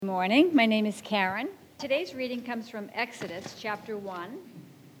morning. My name is Karen. Today's reading comes from Exodus chapter 1,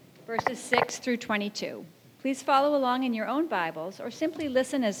 verses 6 through 22. Please follow along in your own Bibles or simply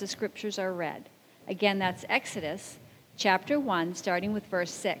listen as the scriptures are read. Again, that's Exodus chapter 1, starting with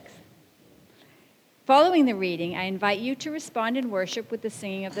verse 6. Following the reading, I invite you to respond in worship with the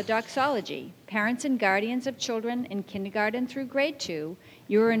singing of the doxology. Parents and guardians of children in kindergarten through grade 2,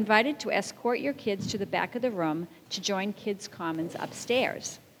 you are invited to escort your kids to the back of the room to join Kids Commons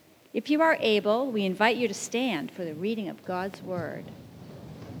upstairs. If you are able, we invite you to stand for the reading of God's Word.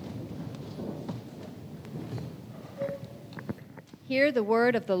 Hear the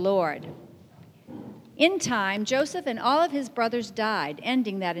word of the Lord. In time, Joseph and all of his brothers died,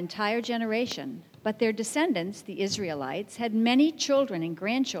 ending that entire generation. But their descendants, the Israelites, had many children and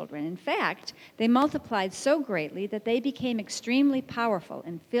grandchildren. In fact, they multiplied so greatly that they became extremely powerful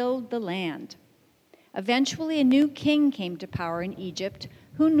and filled the land. Eventually, a new king came to power in Egypt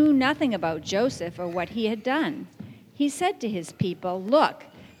who knew nothing about Joseph or what he had done. He said to his people, "Look,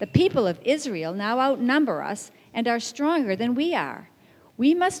 the people of Israel now outnumber us and are stronger than we are.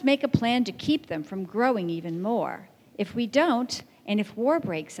 We must make a plan to keep them from growing even more. If we don't, and if war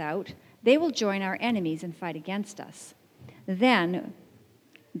breaks out, they will join our enemies and fight against us. Then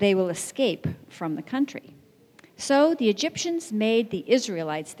they will escape from the country." So the Egyptians made the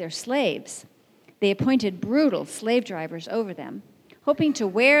Israelites their slaves. They appointed brutal slave drivers over them, hoping to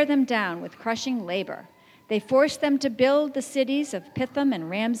wear them down with crushing labor. They forced them to build the cities of Pithom and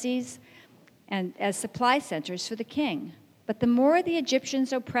Ramses and as supply centers for the king. But the more the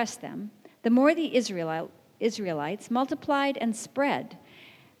Egyptians oppressed them, the more the Israelites multiplied and spread,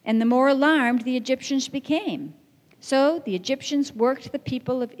 and the more alarmed the Egyptians became. So the Egyptians worked the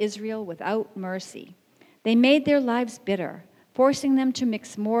people of Israel without mercy. They made their lives bitter, forcing them to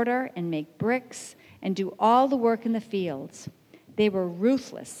mix mortar and make bricks and do all the work in the fields. They were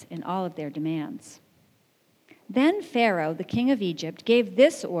ruthless in all of their demands. Then Pharaoh, the king of Egypt, gave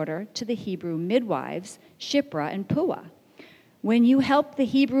this order to the Hebrew midwives, Shiphrah and Puah. "When you help the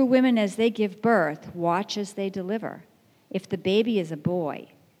Hebrew women as they give birth, watch as they deliver. If the baby is a boy,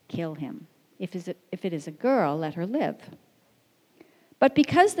 kill him. If it is a girl, let her live." But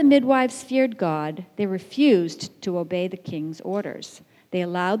because the midwives feared God, they refused to obey the king's orders. They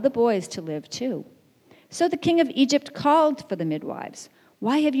allowed the boys to live too. So the king of Egypt called for the midwives.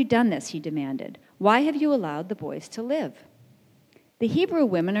 "Why have you done this?" he demanded. "Why have you allowed the boys to live?" "The Hebrew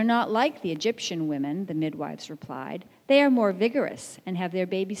women are not like the Egyptian women," the midwives replied. "They are more vigorous and have their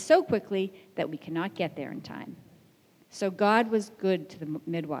babies so quickly that we cannot get there in time." So God was good to the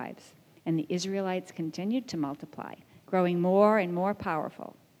midwives, and the Israelites continued to multiply, growing more and more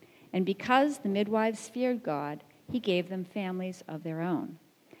powerful. And because the midwives feared God, he gave them families of their own.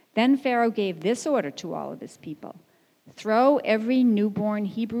 Then Pharaoh gave this order to all of his people: "Throw every newborn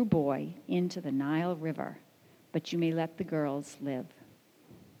Hebrew boy into the Nile River, but you may let the girls live."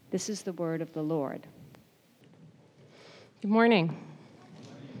 This is the word of the Lord. Good morning.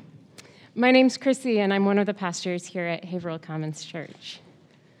 My name's Chrissy, and I'm one of the pastors here at Haverhill Commons Church.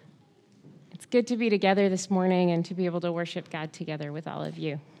 It's good to be together this morning and to be able to worship God together with all of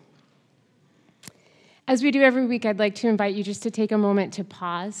you. As we do every week, I'd like to invite you just to take a moment to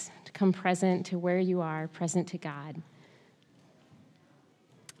pause, to come present to where you are, present to God.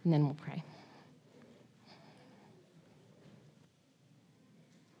 And then we'll pray.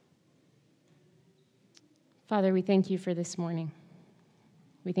 Father, we thank you for this morning.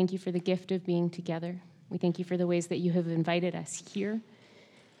 We thank you for the gift of being together. We thank you for the ways that you have invited us here,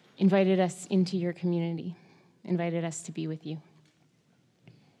 invited us into your community, invited us to be with you.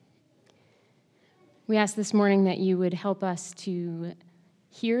 We ask this morning that you would help us to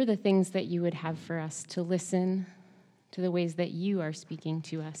hear the things that you would have for us, to listen to the ways that you are speaking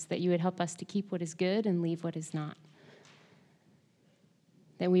to us, that you would help us to keep what is good and leave what is not,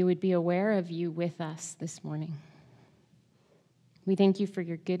 that we would be aware of you with us this morning. We thank you for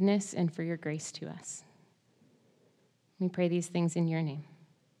your goodness and for your grace to us. We pray these things in your name.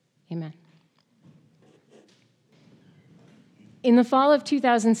 Amen. In the fall of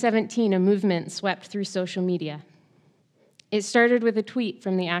 2017, a movement swept through social media. It started with a tweet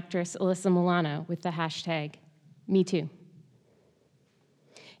from the actress Alyssa Milano with the hashtag #MeToo.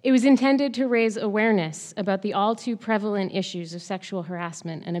 It was intended to raise awareness about the all too prevalent issues of sexual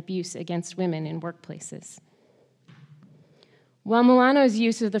harassment and abuse against women in workplaces. While Milano's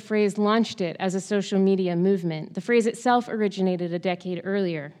use of the phrase launched it as a social media movement, the phrase itself originated a decade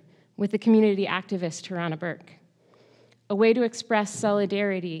earlier with the community activist Tarana Burke, a way to express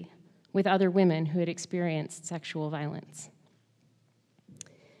solidarity with other women who had experienced sexual violence.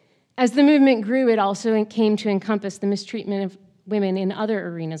 As the movement grew, it also came to encompass the mistreatment of women in other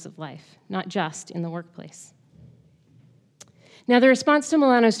arenas of life, not just in the workplace. Now, the response to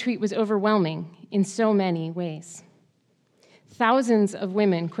Milano's tweet was overwhelming in so many ways. Thousands of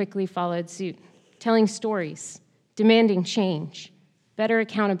women quickly followed suit, telling stories, demanding change, better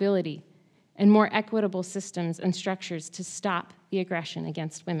accountability, and more equitable systems and structures to stop the aggression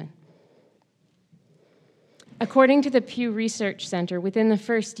against women. According to the Pew Research Center, within the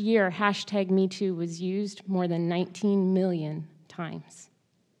first year, #MeToo was used more than 19 million times.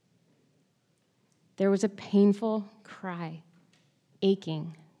 There was a painful cry,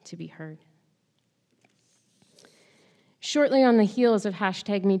 aching to be heard. Shortly on the heels of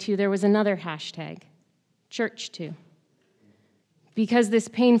 #MeToo, there was another hashtag, #ChurchToo, because this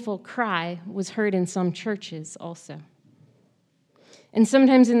painful cry was heard in some churches also. And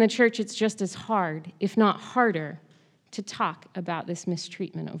sometimes in the church, it's just as hard, if not harder, to talk about this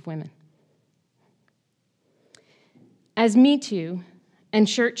mistreatment of women. As Me Too and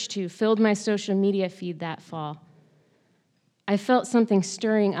 #ChurchToo filled my social media feed that fall, I felt something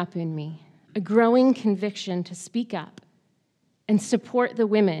stirring up in me, a growing conviction to speak up and support the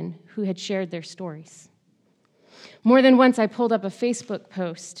women who had shared their stories. More than once, I pulled up a Facebook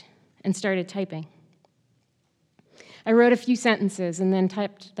post and started typing. I wrote a few sentences and then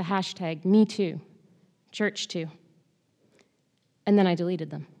typed the hashtag #MeToo, #ChurchToo, and then I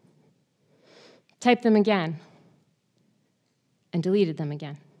deleted them. Typed them again, and deleted them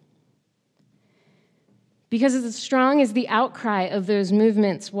again. Because as strong as the outcry of those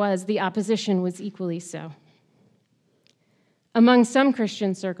movements was, the opposition was equally so. Among some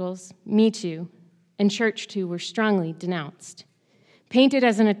Christian circles, Me Too and #ChurchToo were strongly denounced, painted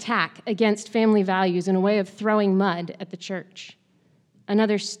as an attack against family values and a way of throwing mud at the church,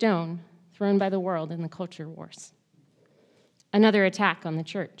 another stone thrown by the world in the culture wars, another attack on the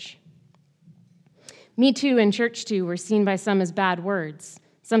church. Me Too and #ChurchToo were seen by some as bad words,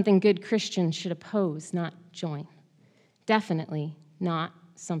 something good Christians should oppose, not join. Definitely not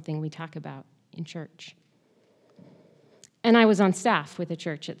something we talk about in church. And I was on staff with a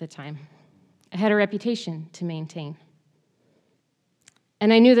church at the time. I had a reputation to maintain.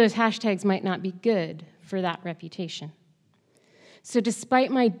 And I knew those hashtags might not be good for that reputation. So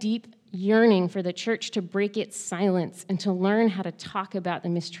despite my deep yearning for the church to break its silence and to learn how to talk about the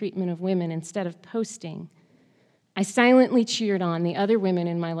mistreatment of women instead of posting, I silently cheered on the other women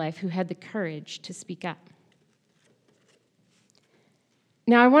in my life who had the courage to speak up.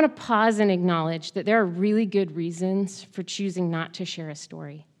 Now, I want to pause and acknowledge that there are really good reasons for choosing not to share a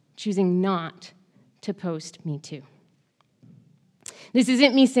story, choosing not to post Me Too. This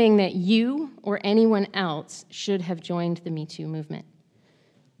isn't me saying that you or anyone else should have joined the Me Too movement.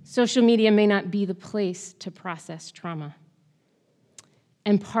 Social media may not be the place to process trauma.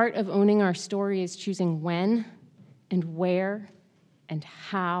 And part of owning our story is choosing when and where and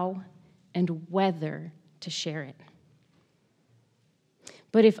how and whether to share it.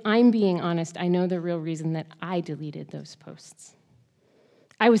 But if I'm being honest, I know the real reason that I deleted those posts.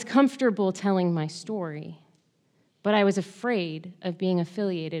 I was comfortable telling my story, but I was afraid of being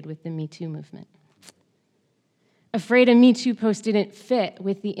affiliated with the Me Too movement. Afraid a Me Too post didn't fit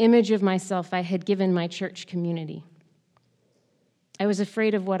with the image of myself I had given my church community. I was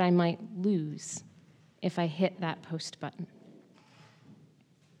afraid of what I might lose if I hit that post button.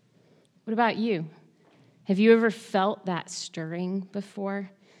 What about you? Have you ever felt that stirring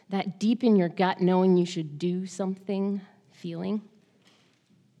before? That deep in your gut knowing you should do something feeling?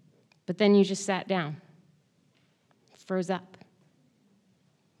 But then you just sat down, froze up,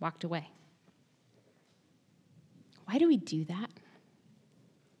 walked away. Why do we do that?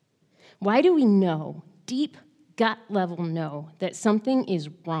 Why do we know, deep gut level know, that something is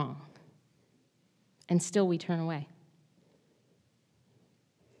wrong, and still we turn away?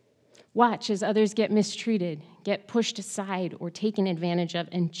 Watch as others get mistreated, get pushed aside, or taken advantage of,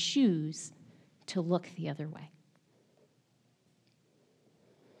 and choose to look the other way.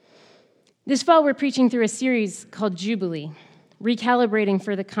 This fall, we're preaching through a series called Jubilee, recalibrating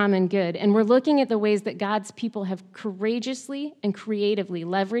for the common good, and we're looking at the ways that God's people have courageously and creatively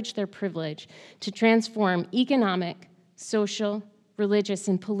leveraged their privilege to transform economic, social, religious,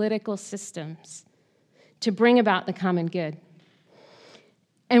 and political systems to bring about the common good.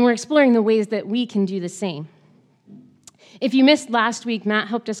 And we're exploring the ways that we can do the same. If you missed last week, Matt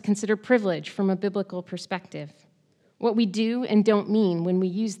helped us consider privilege from a biblical perspective, what we do and don't mean when we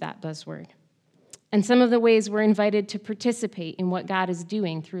use that buzzword, and some of the ways we're invited to participate in what God is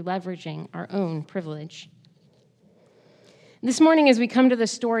doing through leveraging our own privilege. This morning, as we come to the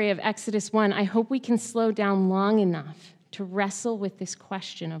story of Exodus 1, I hope we can slow down long enough to wrestle with this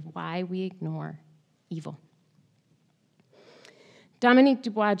question of why we ignore evil. Dominique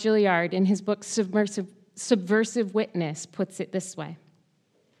Dubois-Gilliard, in his book Subversive Witness, puts it this way: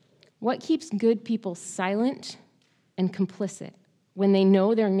 what keeps good people silent and complicit when they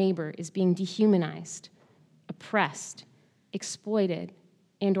know their neighbor is being dehumanized, oppressed, exploited,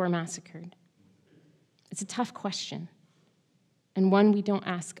 and/or massacred? It's a tough question, and one we don't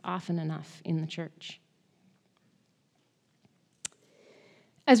ask often enough in the church.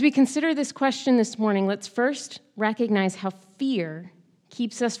 As we consider this question this morning, let's first recognize how fear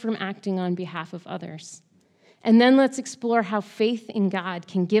keeps us from acting on behalf of others. And then let's explore how faith in God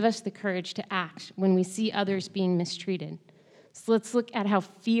can give us the courage to act when we see others being mistreated. So let's look at how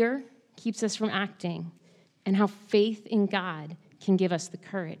fear keeps us from acting and how faith in God can give us the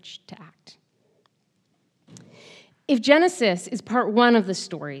courage to act. If Genesis is part one of the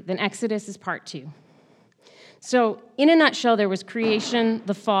story, then Exodus is part two. So in a nutshell, there was creation,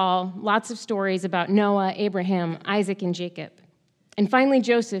 the fall, lots of stories about Noah, Abraham, Isaac, and Jacob. And finally,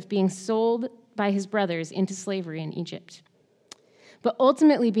 Joseph being sold by his brothers into slavery in Egypt, but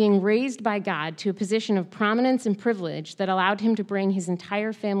ultimately being raised by God to a position of prominence and privilege that allowed him to bring his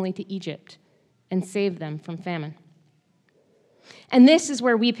entire family to Egypt and save them from famine. And this is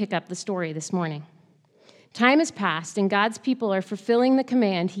where we pick up the story this morning. Time has passed, and God's people are fulfilling the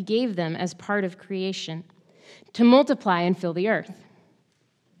command he gave them as part of creation, to multiply and fill the earth.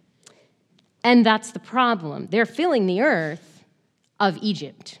 And that's the problem. They're filling the earth of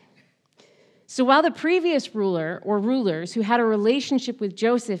Egypt. So while the previous ruler or rulers who had a relationship with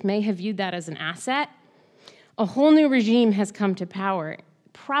Joseph may have viewed that as an asset, a whole new regime has come to power,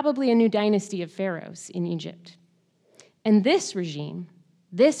 probably a new dynasty of pharaohs in Egypt. And this regime,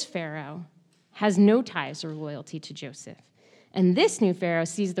 this pharaoh, has no ties or loyalty to Joseph. And this new pharaoh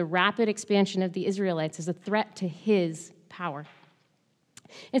sees the rapid expansion of the Israelites as a threat to his power.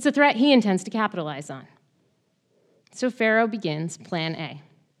 It's a threat he intends to capitalize on. So Pharaoh begins Plan A,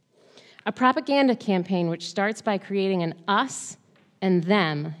 a propaganda campaign which starts by creating an us and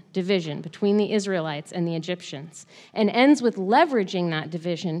them division between the Israelites and the Egyptians, and ends with leveraging that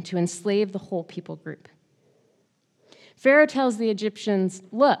division to enslave the whole people group. Pharaoh tells the Egyptians,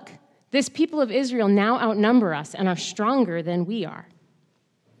 look, this people of Israel now outnumber us and are stronger than we are.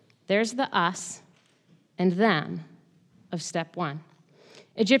 There's the us and them of step one.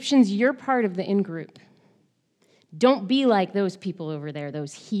 Egyptians, you're part of the in-group. Don't be like those people over there,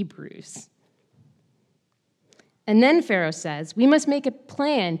 those Hebrews. And then Pharaoh says, we must make a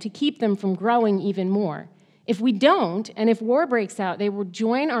plan to keep them from growing even more. If we don't, and if war breaks out, they will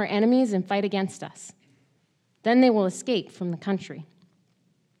join our enemies and fight against us. Then they will escape from the country.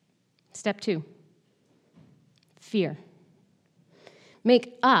 Step two, fear.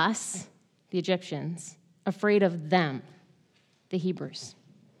 Make us, the Egyptians, afraid of them, the Hebrews.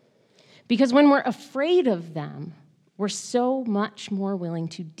 Because when we're afraid of them, we're so much more willing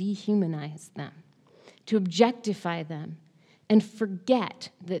to dehumanize them, to objectify them, and forget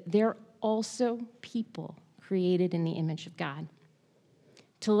that they're also people created in the image of God,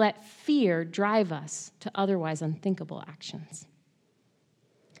 to let fear drive us to otherwise unthinkable actions,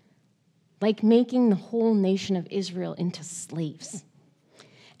 like making the whole nation of Israel into slaves.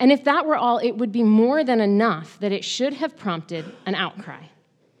 And if that were all, it would be more than enough that it should have prompted an outcry.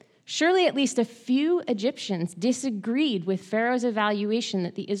 Surely at least a few Egyptians disagreed with Pharaoh's evaluation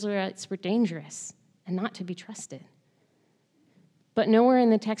that the Israelites were dangerous and not to be trusted. But nowhere in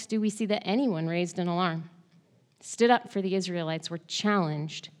the text do we see that anyone raised an alarm, stood up for the Israelites, or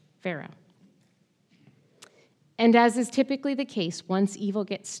challenged Pharaoh. And as is typically the case, once evil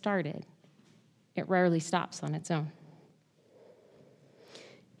gets started, it rarely stops on its own.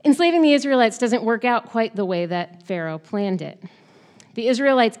 Enslaving the Israelites doesn't work out quite the way that Pharaoh planned it. The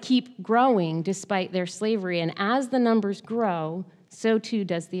Israelites keep growing despite their slavery, and as the numbers grow, so too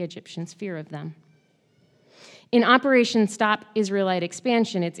does the Egyptians' fear of them. In Operation Stop Israelite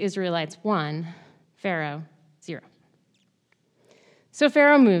Expansion, it's Israelites 1, Pharaoh 0. So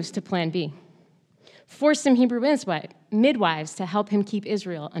Pharaoh moves to Plan B. Force some Hebrew midwives to help him keep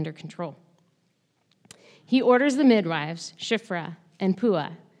Israel under control. He orders the midwives, Shiphrah and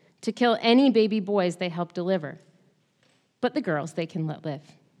Puah, to kill any baby boys they help deliver, but the girls they can let live.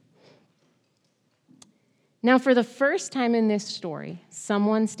 Now, for the first time in this story,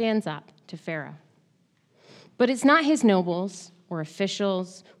 someone stands up to Pharaoh. But it's not his nobles or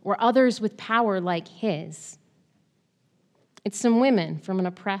officials or others with power like his. It's some women from an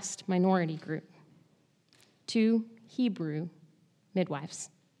oppressed minority group, 2 Hebrew midwives.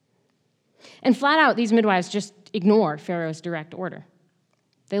 And flat out, these midwives just ignore Pharaoh's direct order.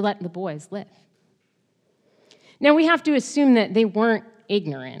 They let the boys live. Now, we have to assume that they weren't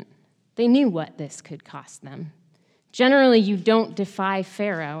ignorant. They knew what this could cost them. Generally, you don't defy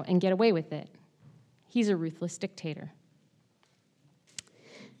Pharaoh and get away with it. He's a ruthless dictator.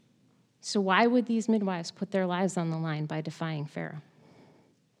 So why would these midwives put their lives on the line by defying Pharaoh?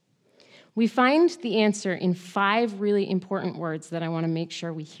 We find the answer in 5 really important words that I want to make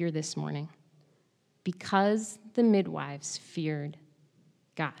sure we hear this morning. Because the midwives feared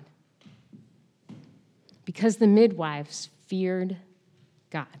God. Because the midwives feared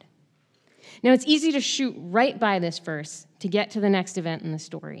God. Now, it's easy to shoot right by this verse to get to the next event in the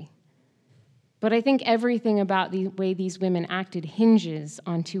story. But I think everything about the way these women acted hinges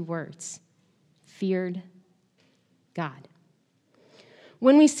on 2 words: feared God.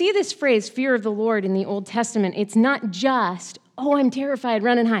 When we see this phrase, fear of the Lord, in the Old Testament, it's not just, oh, I'm terrified,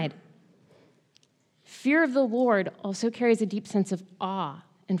 run and hide. Fear of the Lord also carries a deep sense of awe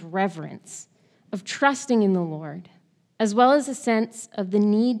and reverence, of trusting in the Lord, as well as a sense of the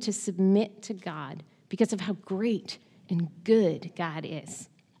need to submit to God because of how great and good God is.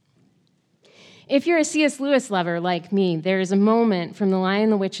 If you're a C.S. Lewis lover like me, there is a moment from The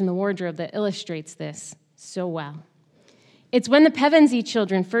Lion, the Witch, and the Wardrobe that illustrates this so well. It's when the Pevensey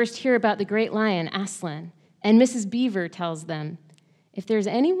children first hear about the great lion, Aslan, and Mrs. Beaver tells them, if there's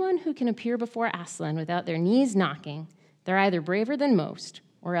anyone who can appear before Aslan without their knees knocking, they're either braver than most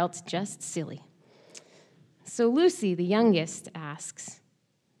or else just silly. So Lucy, the youngest, asks,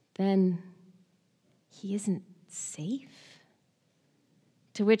 then he isn't safe?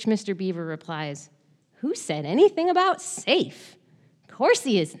 To which Mr. Beaver replies, who said anything about safe? Of course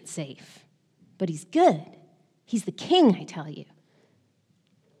he isn't safe, but he's good. He's the king, I tell you.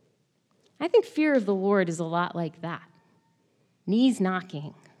 I think fear of the Lord is a lot like that. Knees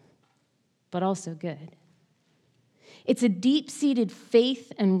knocking, but also good. It's a deep-seated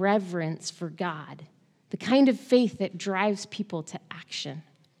faith and reverence for God, the kind of faith that drives people to action.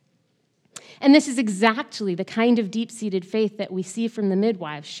 And this is exactly the kind of deep-seated faith that we see from the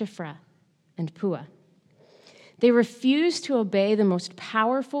midwives, Shiphrah and Puah. They refuse to obey the most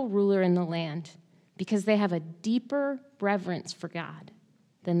powerful ruler in the land because they have a deeper reverence for God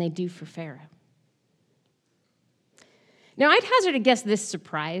than they do for Pharaoh. Now, I'd hazard a guess this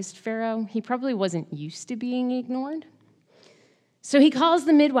surprised Pharaoh. He probably wasn't used to being ignored. So he calls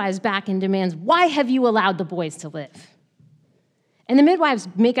the midwives back and demands, why have you allowed the boys to live? And the midwives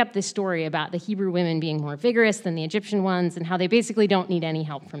make up this story about the Hebrew women being more vigorous than the Egyptian ones and how they basically don't need any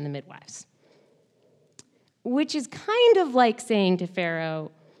help from the midwives. Which is kind of like saying to Pharaoh,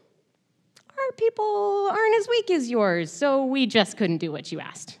 our people aren't as weak as yours, so we just couldn't do what you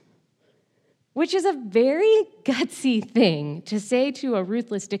asked. Which is a very gutsy thing to say to a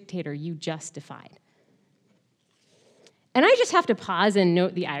ruthless dictator you just defied. And I just have to pause and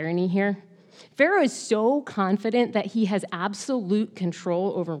note the irony here. Pharaoh is so confident that he has absolute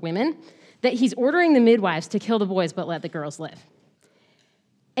control over women that he's ordering the midwives to kill the boys but let the girls live.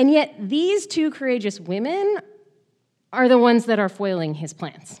 And yet these 2 courageous women are the ones that are foiling his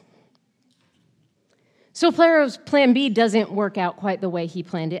plans. So Pharaoh's plan B doesn't work out quite the way he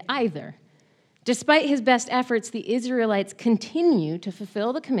planned it either. Despite his best efforts, the Israelites continue to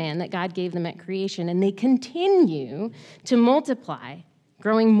fulfill the command that God gave them at creation, and they continue to multiply,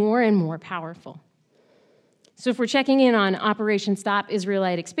 growing more and more powerful. So if we're checking in on Operation Stop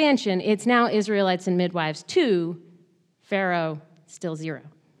Israelite Expansion, it's now Israelites and midwives 2, Pharaoh still 0.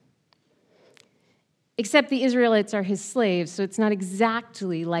 Except the Israelites are his slaves, so it's not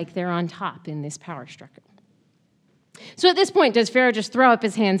exactly like they're on top in this power struggle. So at this point, does Pharaoh just throw up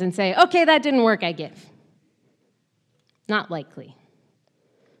his hands and say, okay, that didn't work, I give? Not likely.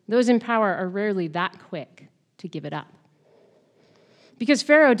 Those in power are rarely that quick to give it up. Because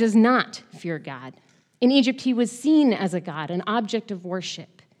Pharaoh does not fear God. In Egypt, he was seen as a god, an object of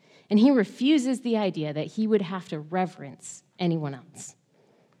worship, and he refuses the idea that he would have to reverence anyone else.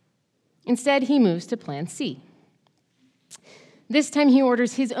 Instead, he moves to plan C. This time he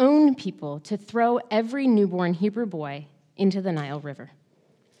orders his own people to throw every newborn Hebrew boy into the Nile River.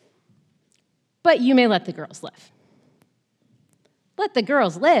 But you may let the girls live. Let the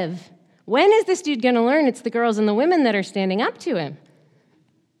girls live? When is this dude going to learn it's the girls and the women that are standing up to him?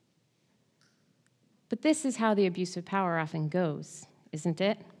 But this is how the abuse of power often goes, isn't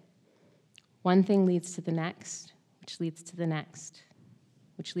it? One thing leads to the next, which leads to the next,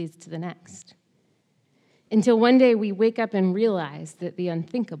 which leads to the next. Until one day we wake up and realize that the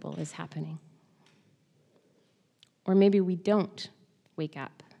unthinkable is happening. Or maybe we don't wake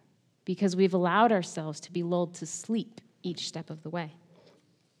up because we've allowed ourselves to be lulled to sleep each step of the way.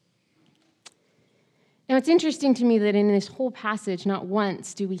 Now, it's interesting to me that in this whole passage, not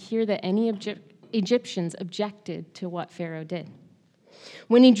once do we hear that any Egyptians objected to what Pharaoh did.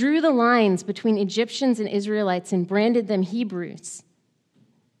 When he drew the lines between Egyptians and Israelites and branded them Hebrews,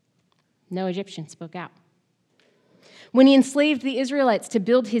 no Egyptian spoke out. When he enslaved the Israelites to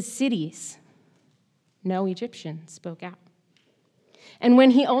build his cities, no Egyptian spoke out. And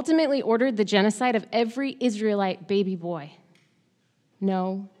when he ultimately ordered the genocide of every Israelite baby boy,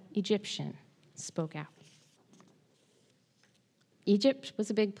 no Egyptian spoke out. Egypt was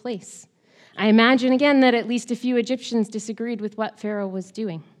a big place. I imagine again that at least a few Egyptians disagreed with what Pharaoh was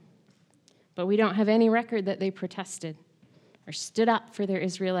doing. But we don't have any record that they protested or stood up for their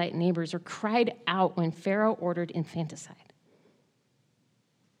Israelite neighbors or cried out when Pharaoh ordered infanticide.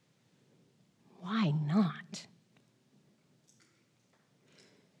 Why not?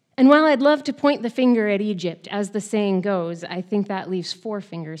 And while I'd love to point the finger at Egypt, as the saying goes, I think that leaves 4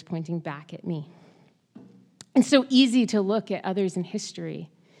 fingers pointing back at me. It's so easy to look at others in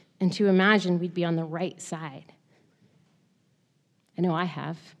history and to imagine we'd be on the right side. I know I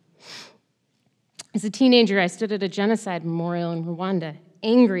have. As a teenager, I stood at a genocide memorial in Rwanda,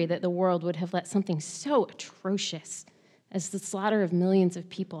 angry that the world would have let something so atrocious as the slaughter of millions of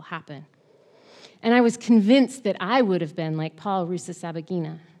people happen. And I was convinced that I would have been like Paul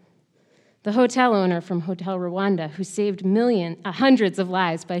Rusesabagina, the hotel owner from Hotel Rwanda who saved hundreds of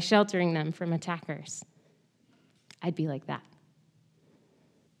lives by sheltering them from attackers. I'd be like that.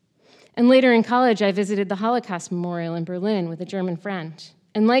 And later in college, I visited the Holocaust Memorial in Berlin with a German friend,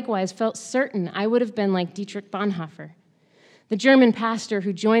 and likewise felt certain I would have been like Dietrich Bonhoeffer, the German pastor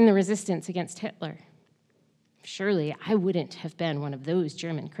who joined the resistance against Hitler. Surely I wouldn't have been one of those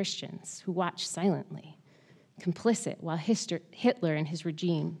German Christians who watched silently, complicit while Hitler and his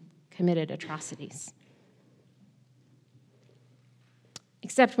regime committed atrocities.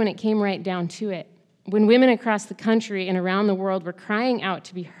 Except when it came right down to it, when women across the country and around the world were crying out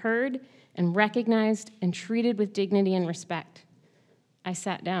to be heard and recognized and treated with dignity and respect, I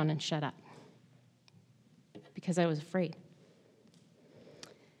sat down and shut up because I was afraid.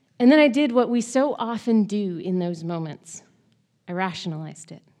 And then I did what we so often do in those moments. I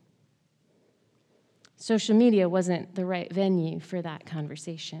rationalized it. Social media wasn't the right venue for that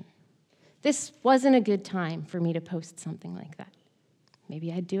conversation. This wasn't a good time for me to post something like that.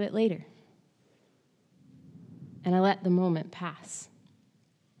 Maybe I'd do it later. And I let the moment pass.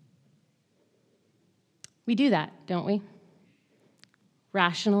 We do that, don't we?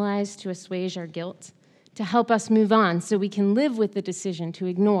 Rationalize to assuage our guilt, to help us move on so we can live with the decision to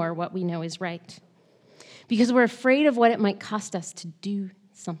ignore what we know is right. Because we're afraid of what it might cost us to do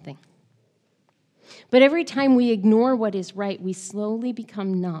something. But every time we ignore what is right, we slowly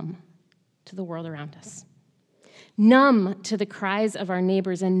become numb to the world around us. Numb to the cries of our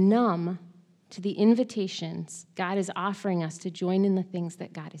neighbors and numb to the invitations God is offering us to join in the things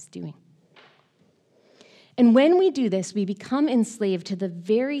that God is doing. And when we do this, we become enslaved to the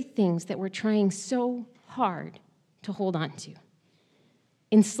very things that we're trying so hard to hold on to.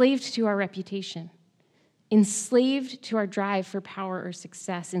 Enslaved to our reputation, enslaved to our drive for power or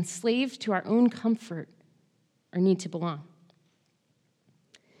success, enslaved to our own comfort or need to belong.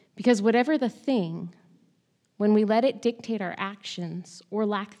 Because whatever the thing, when we let it dictate our actions or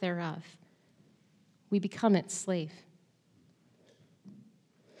lack thereof, we become its slave.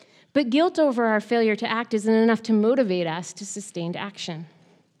 But guilt over our failure to act isn't enough to motivate us to sustained action.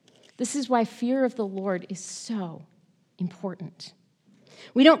 This is why fear of the Lord is so important.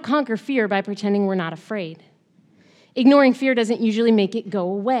 We don't conquer fear by pretending we're not afraid. Ignoring fear doesn't usually make it go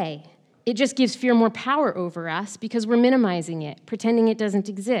away. It just gives fear more power over us because we're minimizing it, pretending it doesn't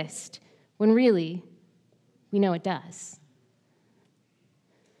exist, when really, we know it does.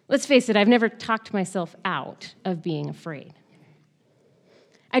 Let's face it, I've never talked myself out of being afraid.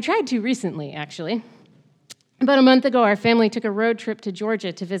 I tried to recently, actually. About a month ago, our family took a road trip to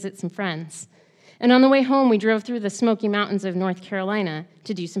Georgia to visit some friends. And on the way home, we drove through the Smoky Mountains of North Carolina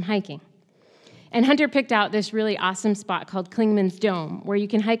to do some hiking. And Hunter picked out this really awesome spot called Clingman's Dome, where you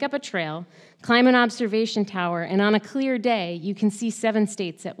can hike up a trail, climb an observation tower, and on a clear day, you can see 7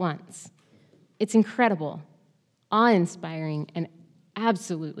 states at once. It's incredible, awe-inspiring, and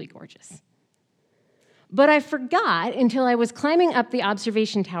absolutely gorgeous. But I forgot until I was climbing up the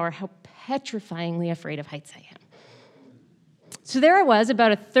observation tower how petrifyingly afraid of heights I am. So there I was,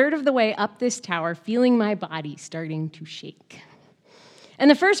 about a third of the way up this tower, feeling my body starting to shake. And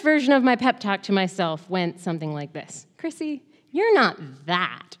the first version of my pep talk to myself went something like this: Chrissy, you're not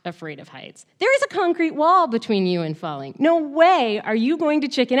that afraid of heights. There is a concrete wall between you and falling. No way are you going to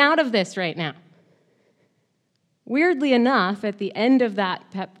chicken out of this right now. Weirdly enough, at the end of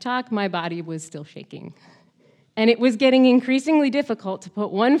that pep talk, my body was still shaking. And it was getting increasingly difficult to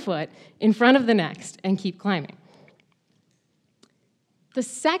put one foot in front of the next and keep climbing. The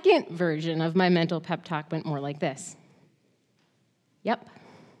second version of my mental pep talk went more like this. Yep,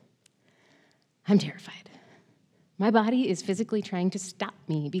 I'm terrified. My body is physically trying to stop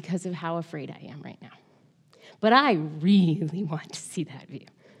me because of how afraid I am right now. But I really want to see that view.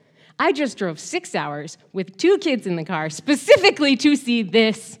 I just drove 6 hours with 2 kids in the car specifically to see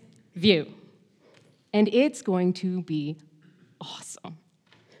this view. And it's going to be awesome.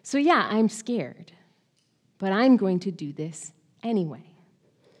 So yeah, I'm scared, but I'm going to do this anyway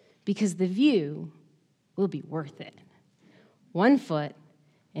because the view will be worth it. 1 foot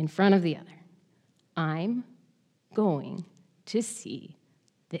in front of the other. I'm going to see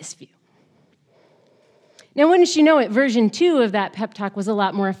this view. Now, wouldn't you know it, version 2 of that pep talk was a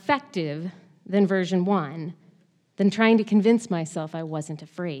lot more effective than version 1, than trying to convince myself I wasn't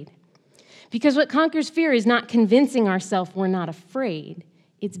afraid. Because what conquers fear is not convincing ourselves we're not afraid.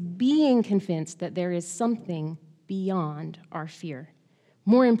 It's being convinced that there is something beyond our fear,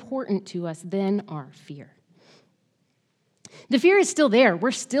 more important to us than our fear. The fear is still there.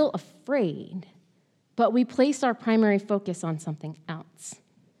 We're still afraid, but we place our primary focus on something else.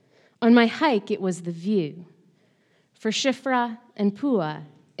 On my hike, it was the view. For Shifra and Pua,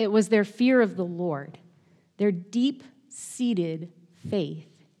 it was their fear of the Lord, their deep-seated faith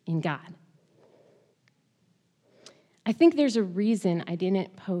in God. I think there's a reason I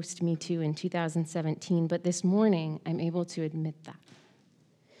didn't post Me Too in 2017, but this morning I'm able to admit that.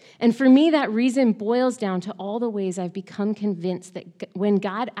 And for me, that reason boils down to all the ways I've become convinced that when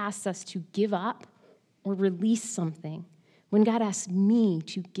God asks us to give up or release something, when God asks me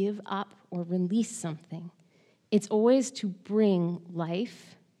to give up or release something, it's always to bring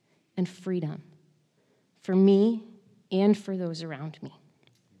life and freedom for me and for those around me.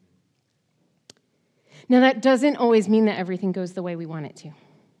 Now, that doesn't always mean that everything goes the way we want it to.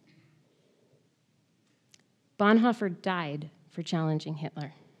 Bonhoeffer died for challenging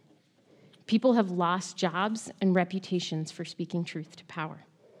Hitler. People have lost jobs and reputations for speaking truth to power.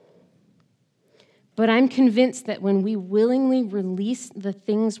 But I'm convinced that when we willingly release the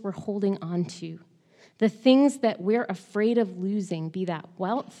things we're holding on to, the things that we're afraid of losing, be that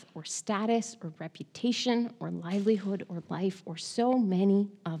wealth or status or reputation or livelihood or life or so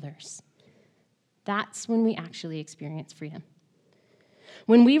many others, that's when we actually experience freedom.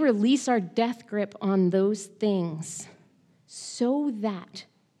 When we release our death grip on those things so that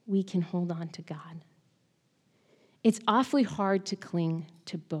we can hold on to God. It's awfully hard to cling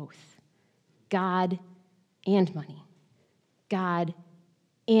to both. God and money, God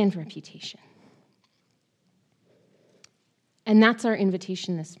and reputation. And that's our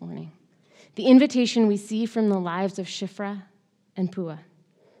invitation this morning. The invitation we see from the lives of Shifra and Pua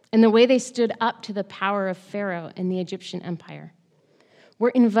and the way they stood up to the power of Pharaoh and the Egyptian empire. We're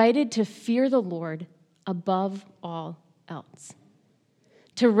invited to fear the Lord above all else,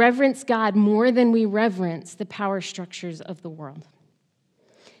 to reverence God more than we reverence the power structures of the world.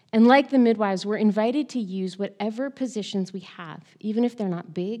 And like the midwives, we're invited to use whatever positions we have, even if they're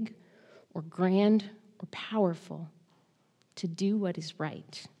not big or grand or powerful, to do what is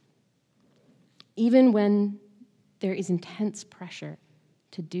right, even when there is intense pressure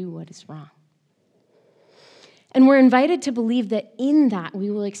to do what is wrong. And we're invited to believe that in that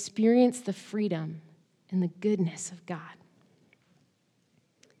we will experience the freedom and the goodness of God.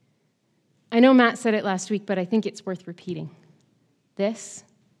 I know Matt said it last week, but I think it's worth repeating. This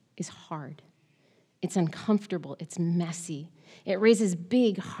is hard. It's uncomfortable. It's messy. It raises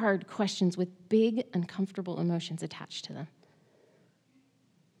big, hard questions with big, uncomfortable emotions attached to them.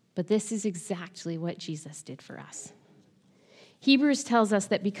 But this is exactly what Jesus did for us. Hebrews tells us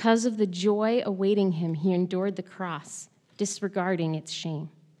that because of the joy awaiting him, he endured the cross, disregarding its shame.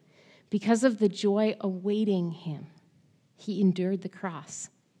 Because of the joy awaiting him, he endured the cross,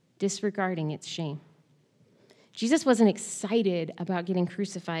 disregarding its shame. Jesus wasn't excited about getting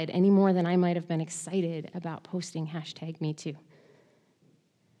crucified any more than I might have been excited about posting #MeToo.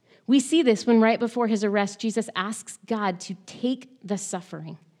 We see this when right before his arrest, Jesus asks God to take the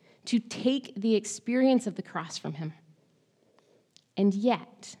suffering, to take the experience of the cross from him. And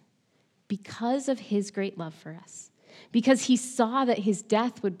yet, because of his great love for us, because he saw that his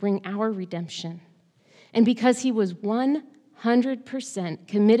death would bring our redemption, and because he was 100%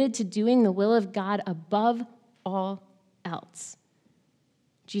 committed to doing the will of God above all else,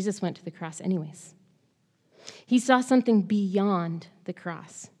 Jesus went to the cross anyways. He saw something beyond the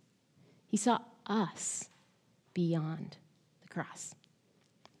cross. He saw us beyond the cross.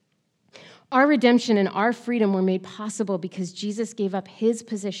 Our redemption and our freedom were made possible because Jesus gave up his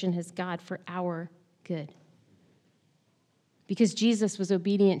position as God for our good. Because Jesus was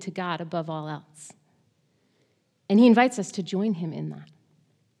obedient to God above all else. And he invites us to join him in that.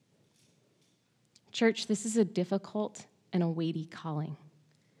 Church, this is a difficult and a weighty calling,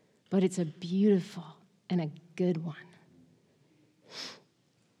 but it's a beautiful and a good one.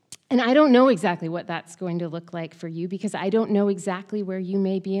 And I don't know exactly what that's going to look like for you because I don't know exactly where you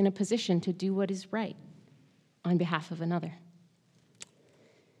may be in a position to do what is right on behalf of another.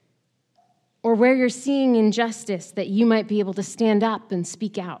 Or where you're seeing injustice that you might be able to stand up and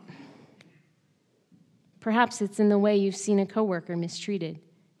speak out. Perhaps it's in the way you've seen a coworker mistreated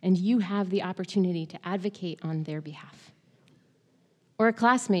and you have the opportunity to advocate on their behalf. Or a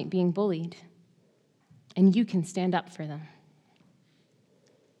classmate being bullied and you can stand up for them.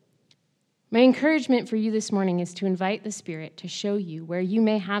 My encouragement for you this morning is to invite the Spirit to show you where you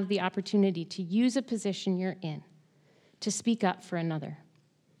may have the opportunity to use a position you're in to speak up for another,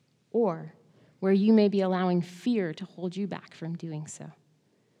 or where you may be allowing fear to hold you back from doing so.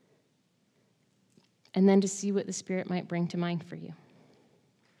 And then to see what the Spirit might bring to mind for you.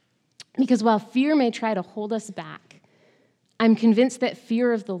 Because while fear may try to hold us back, I'm convinced that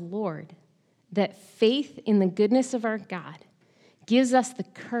fear of the Lord, that faith in the goodness of our God, gives us the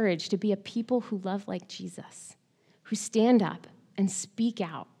courage to be a people who love like Jesus, who stand up and speak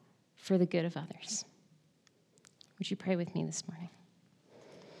out for the good of others. Would you pray with me this morning?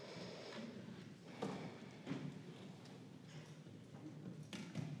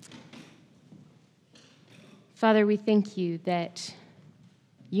 Father, we thank you that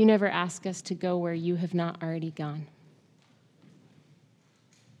you never ask us to go where you have not already gone.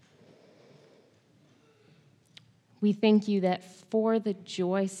 We thank you that for the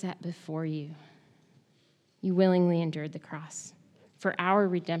joy set before you, you willingly endured the cross for our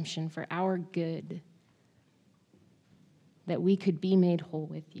redemption, for our good, that we could be made whole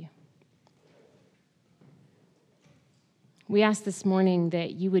with you. We ask this morning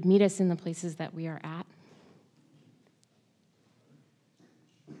that you would meet us in the places that we are at,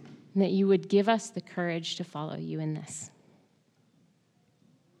 and that you would give us the courage to follow you in this.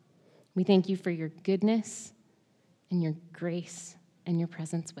 We thank you for your goodness and your grace and your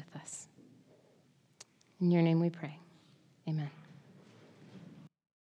presence with us. In your name we pray. Amen.